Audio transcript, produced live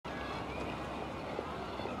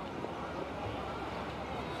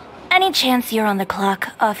Any chance you're on the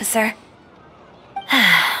clock, officer?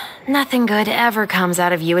 Nothing good ever comes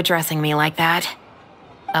out of you addressing me like that.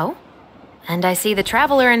 Oh? And I see the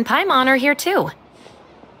Traveler and Paimon are here too.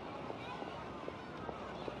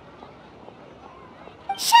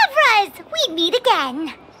 Chevras, we meet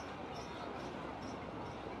again.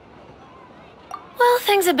 Well,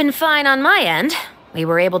 things have been fine on my end. We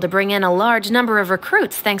were able to bring in a large number of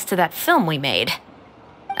recruits thanks to that film we made.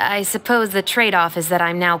 I suppose the trade-off is that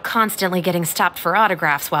I'm now constantly getting stopped for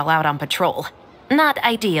autographs while out on patrol. Not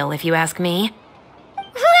ideal, if you ask me.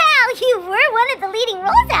 Well, you were one of the leading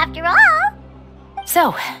roles after all.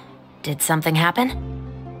 So, did something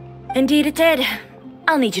happen? Indeed it did.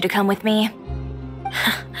 I'll need you to come with me.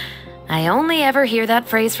 I only ever hear that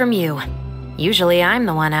phrase from you. Usually I'm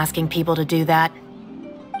the one asking people to do that.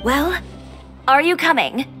 Well, are you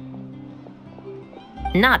coming?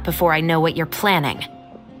 Not before I know what you're planning.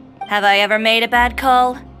 Have I ever made a bad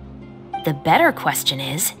call? The better question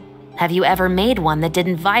is, have you ever made one that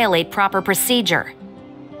didn't violate proper procedure?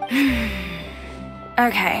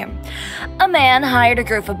 Okay. A man hired a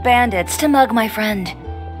group of bandits to mug my friend.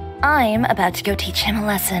 I'm about to go teach him a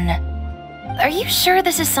lesson. Are you sure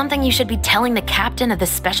this is something you should be telling the captain of the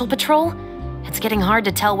Special Patrol? It's getting hard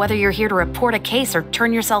to tell whether you're here to report a case or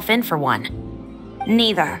turn yourself in for one.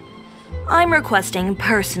 Neither. I'm requesting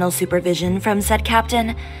personal supervision from said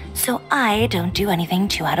captain, so I don't do anything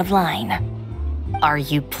too out of line. Are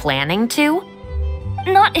you planning to?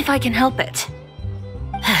 Not if I can help it.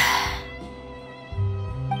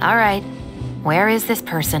 All right. Where is this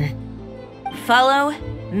person? Follow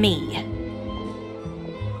me.